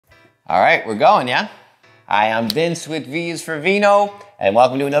All right, we're going, yeah? Hi, I'm Vince with V is for Vino, and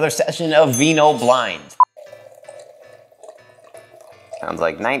welcome to another session of Vino Blind. Sounds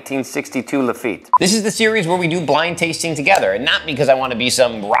like 1962 Lafitte. This is the series where we do blind tasting together, and not because I want to be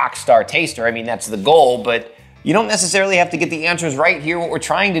some rock star taster. I mean, that's the goal, but you don't necessarily have to get the answers right here. What we're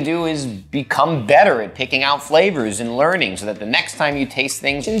trying to do is become better at picking out flavors and learning so that the next time you taste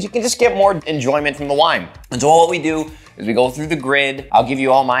things, you can just get more enjoyment from the wine. And so what we do is we go through the grid. I'll give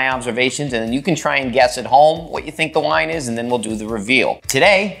you all my observations, and then you can try and guess at home what you think the wine is, and then we'll do the reveal.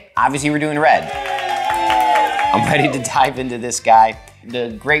 Today, obviously we're doing red. I'm ready to dive into this guy.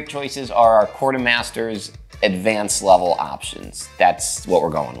 The grape choices are our Court of Masters advanced level options. That's what we're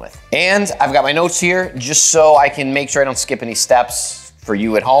going with. And I've got my notes here just so I can make sure I don't skip any steps for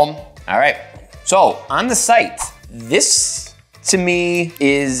you at home. All right, so on the site, this to me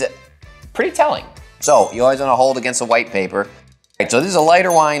is pretty telling. So you always want to hold against a white paper. Right, so this is a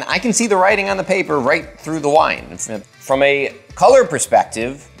lighter wine. I can see the writing on the paper right through the wine. From a color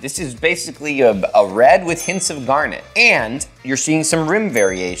perspective, this is basically a red with hints of garnet. And you're seeing some rim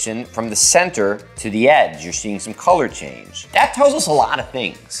variation from the center to the edge. You're seeing some color change. That tells us a lot of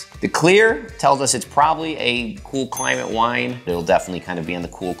things. The clear tells us it's probably a cool climate wine. It'll definitely kind of be on the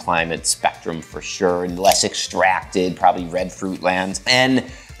cool climate spectrum for sure. Less extracted, probably red fruit lands.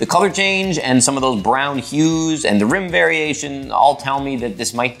 And the color change and some of those brown hues and the rim variation all tell me that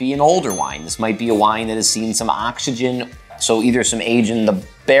this might be an older wine. This might be a wine that has seen some oxygen, so either some age in the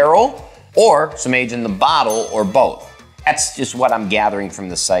barrel or some age in the bottle or both. That's just what I'm gathering from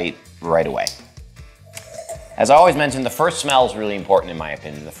the site right away. As I always mention, the first smell is really important in my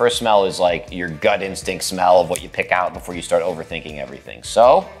opinion. The first smell is like your gut instinct smell of what you pick out before you start overthinking everything.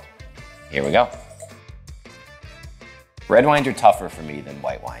 So, here we go. Red wines are tougher for me than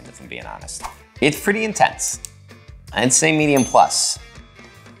white wines, if I'm being honest. It's pretty intense. I'd say medium plus.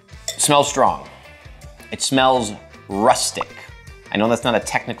 It smells strong. It smells rustic. I know that's not a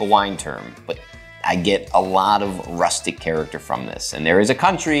technical wine term, but I get a lot of rustic character from this. And there is a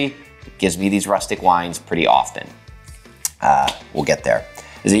country that gives me these rustic wines pretty often. We'll get there.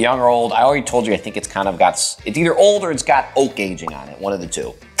 Is it young or old? I already told you I think it's kind of got, it's either old or it's got oak aging on it, one of the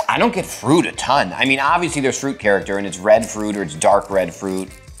two. I don't get fruit a ton. I mean, obviously there's fruit character and it's red fruit or it's dark red fruit,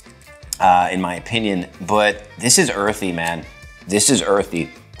 in my opinion, but this is earthy, man. This is earthy.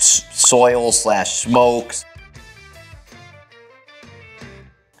 Soil / smokes.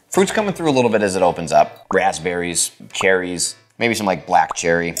 Fruit's coming through a little bit as it opens up. Raspberries, cherries, maybe some like black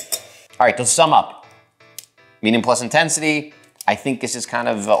cherry. All right, to sum up, medium plus intensity. I think this is kind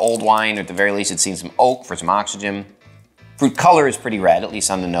of old wine, or at the very least it's seen some oak for some oxygen. Fruit color is pretty red, at least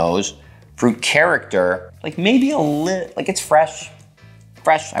on the nose. Fruit character, like maybe a little, like it's fresh.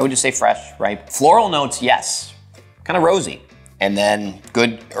 Fresh, I would just say fresh, ripe. Floral notes, yes, kind of rosy. And then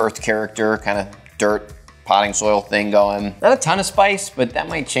good earth character, kind of dirt, potting soil thing going. Not a ton of spice, but that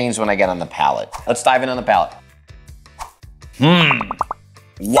might change when I get on the palate. Let's dive in on the palate.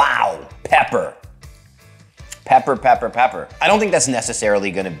 Wow, pepper. Pepper, pepper, pepper. I don't think that's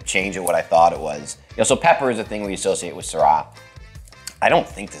necessarily gonna change what I thought it was. You know, so pepper is a thing we associate with Syrah. I don't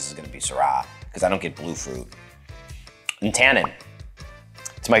think this is gonna be Syrah because I don't get blue fruit. And tannin.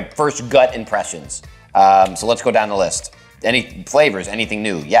 It's my first gut impressions. So let's go down the list. Any flavors, anything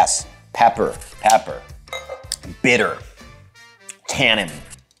new? Yes, pepper, pepper. Bitter, tannin,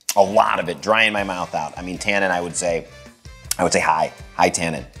 a lot of it, drying my mouth out. I mean, tannin, I would say high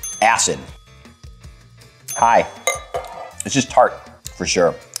tannin. Acid. High. It's just tart, for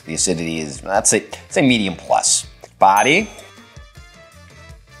sure. The acidity is, let's say medium plus. Body.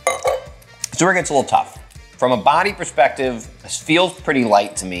 So where it gets a little tough. From a body perspective, this feels pretty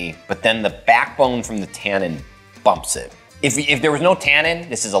light to me, but then the backbone from the tannin bumps it. If there was no tannin,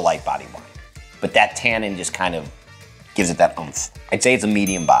 this is a light body wine. But that tannin just kind of gives it that oomph. I'd say it's a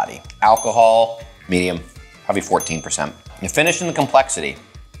medium body. Alcohol, medium, probably 14%. The finish and the complexity.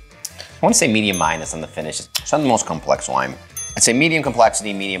 I want to say medium minus on the finish. It's not the most complex wine. I'd say medium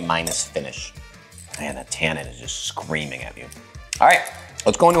complexity, medium minus finish. Man, that tannin is just screaming at you. All right,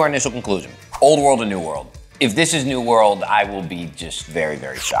 let's go into our initial conclusion. Old world or new world? If this is new world, I will be just very,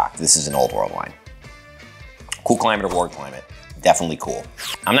 very shocked. This is an old world wine. Cool climate or warm climate, definitely cool.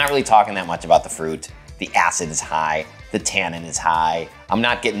 I'm not really talking that much about the fruit. The acid is high, the tannin is high. I'm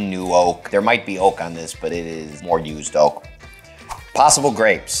not getting new oak. There might be oak on this, but it is more used oak. Possible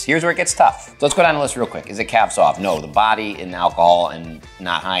grapes. Here's where it gets tough. So let's go down the list real quick. Is it Cab Sauv? No, the body in alcohol and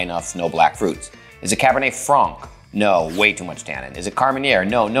not high enough, no black fruits. Is it Cabernet Franc? No, way too much tannin. Is it Carmenere?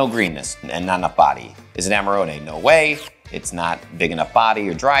 No, no greenness and not enough body. Is it Amarone? No way. It's not big enough body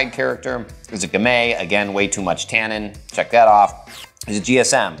or dried character. Is it Gamay? Again, way too much tannin. Check that off. Is it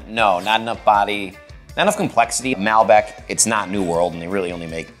GSM? No, not enough body, not enough complexity. Malbec, it's not New World, and they really only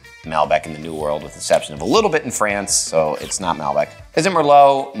make Malbec in the New World with the exception of a little bit in France, so it's not Malbec. Is it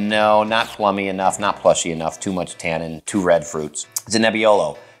Merlot? No, not plummy enough, not plushy enough, too much tannin, too red fruits. Is it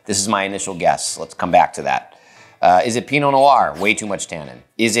Nebbiolo? This is my initial guess. Let's come back to that. Is it Pinot Noir? Way too much tannin.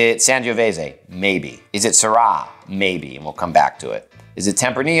 Is it Sangiovese? Maybe. Is it Syrah? Maybe, and we'll come back to it. Is it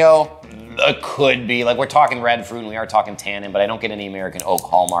Tempranillo? It could be. Like, we're talking red fruit and we are talking tannin, but I don't get any American oak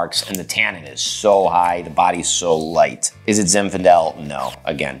hallmarks, and the tannin is so high, the body's so light. Is it Zinfandel? No.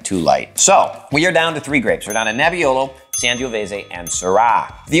 Again, too light. So, we are down to 3 grapes. We're down to Nebbiolo, Sangiovese, and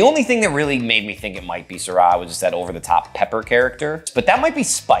Syrah. The only thing that really made me think it might be Syrah was just that over-the-top pepper character, but that might be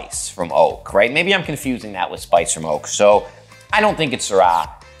spice from oak, right? Maybe I'm confusing that with spice from oak, so I don't think it's Syrah.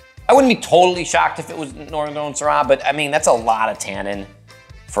 I wouldn't be totally shocked if it was Northern Rhone Syrah, but I mean, that's a lot of tannin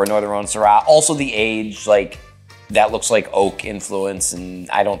for a Northern Rhone Syrah. Also the age, like, that looks like oak influence, and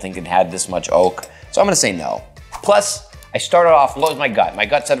I don't think it had this much oak. So I'm gonna say no. Plus, I started off, what was my gut? My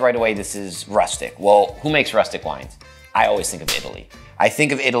gut said right away, this is rustic. Well, who makes rustic wines? I always think of Italy. I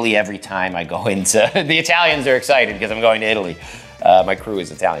think of Italy every time I go into, the Italians are excited because I'm going to Italy. My crew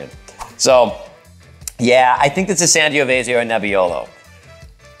is Italian. So, yeah, I think this is Sangiovese or Nebbiolo.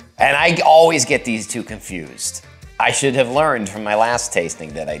 And I always get these two confused. I should have learned from my last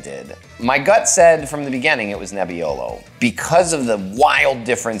tasting that I did. My gut said from the beginning it was Nebbiolo because of the wild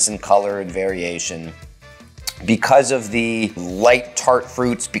difference in color and variation, because of the light tart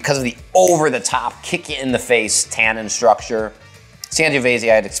fruits, because of the over-the-top, kick-you-in-the-face tannin structure.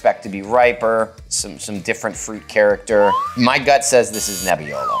 Sangiovese I'd expect to be riper, some different fruit character. My gut says this is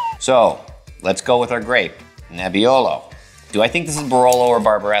Nebbiolo. So, let's go with our grape, Nebbiolo. Do I think this is Barolo or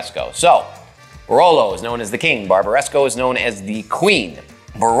Barbaresco? So, Barolo is known as the king, Barbaresco is known as the queen.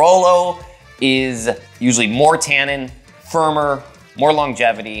 Barolo is usually more tannin, firmer, more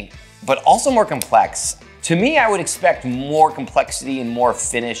longevity, but also more complex. To me, I would expect more complexity and more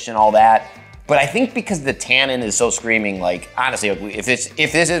finish and all that. But I think because the tannin is so screaming, like, honestly, if this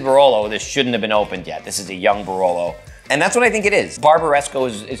is Barolo, this shouldn't have been opened yet. This is a young Barolo. And that's what I think it is. Barbaresco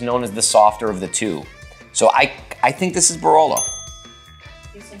is known as the softer of the two. So I think this is Barolo.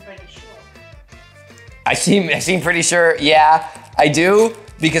 You seem pretty sure. I seem pretty sure, yeah, I do,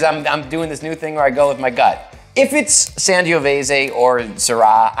 because I'm doing this new thing where I go with my gut. If it's Sangiovese or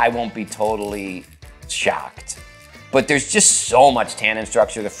Syrah, I won't be totally shocked. But there's just so much tannin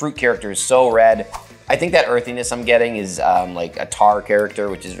structure. The fruit character is so red. I think that earthiness I'm getting is like a tar character,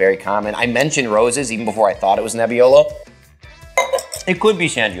 which is very common. I mentioned roses even before I thought it was Nebbiolo. It could be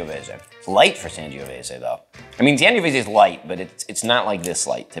Sangiovese. It's light for Sangiovese though. I mean, Sangiovese is light, but it's not like this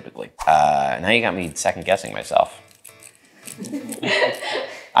light typically. Now you got me second guessing myself.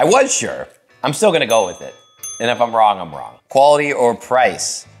 I was sure. I'm still gonna go with it. And if I'm wrong, I'm wrong. Quality or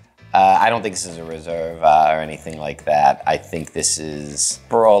price? I don't think this is a reserve or anything like that. I think this is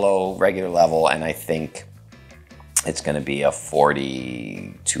Barolo, regular level, and I think it's gonna be a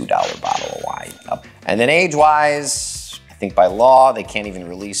 $42 bottle of wine. And then age-wise, I think by law, they can't even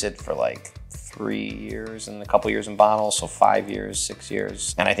release it for like 3 years and a couple years in bottles, so 5 years, 6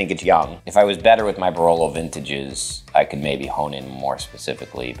 years. And I think it's young. If I was better with my Barolo vintages, I could maybe hone in more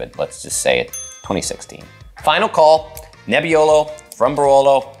specifically, but let's just say it, 2016. Final call, Nebbiolo from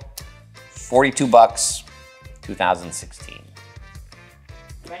Barolo, 42 bucks, 2016.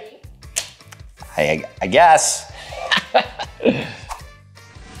 Ready? I guess.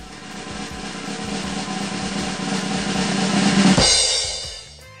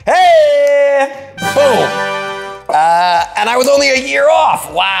 Hey! Boom! And I was only a year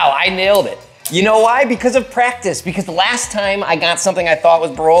off. Wow, I nailed it. You know why? Because of practice. Because the last time I got something I thought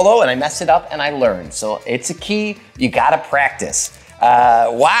was Barolo and I messed it up and I learned. So it's a key, you gotta practice.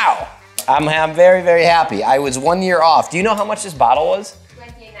 Wow, I'm very, very happy. I was 1 year off. Do you know how much this bottle was?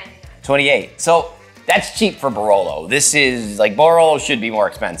 $28.99. 28. So that's cheap for Barolo. This is, like, Barolo should be more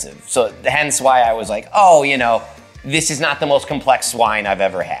expensive. So hence why I was like, oh, you know, this is not the most complex wine I've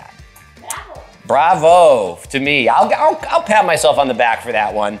ever had. Bravo. Bravo to me. I'll pat myself on the back for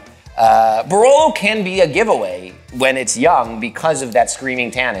that one. Barolo can be a giveaway when it's young because of that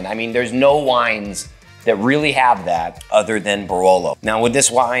screaming tannin. I mean, there's no wines that really have that other than Barolo. Now, would this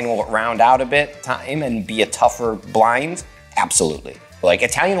wine will round out a bit time and be a tougher blind? Absolutely. Like,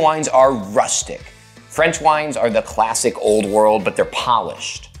 Italian wines are rustic. French wines are the classic old world, but they're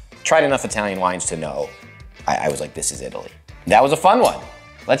polished. Tried enough Italian wines to know. I was like, this is Italy. That was a fun one.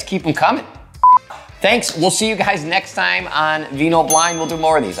 Let's keep them coming. Thanks, we'll see you guys next time on Vino Blind. We'll do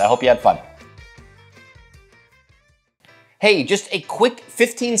more of these. I hope you had fun. Hey, just a quick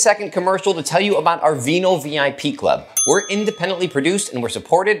 15-second commercial to tell you about our Vino VIP Club. We're independently produced and we're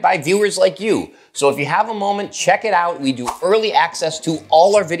supported by viewers like you. So if you have a moment, check it out. We do early access to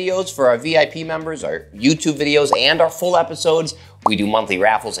all our videos for our VIP members, our YouTube videos, and our full episodes. We do monthly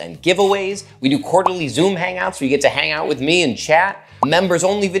raffles and giveaways. We do quarterly Zoom hangouts where you get to hang out with me and chat. Members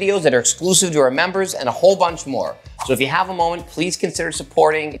only videos that are exclusive to our members and a whole bunch more. So if you have a moment, please consider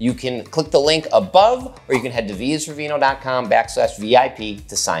supporting. You can click the link above or you can head to viasforvino.com/VIP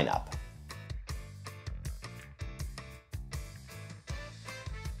to sign up.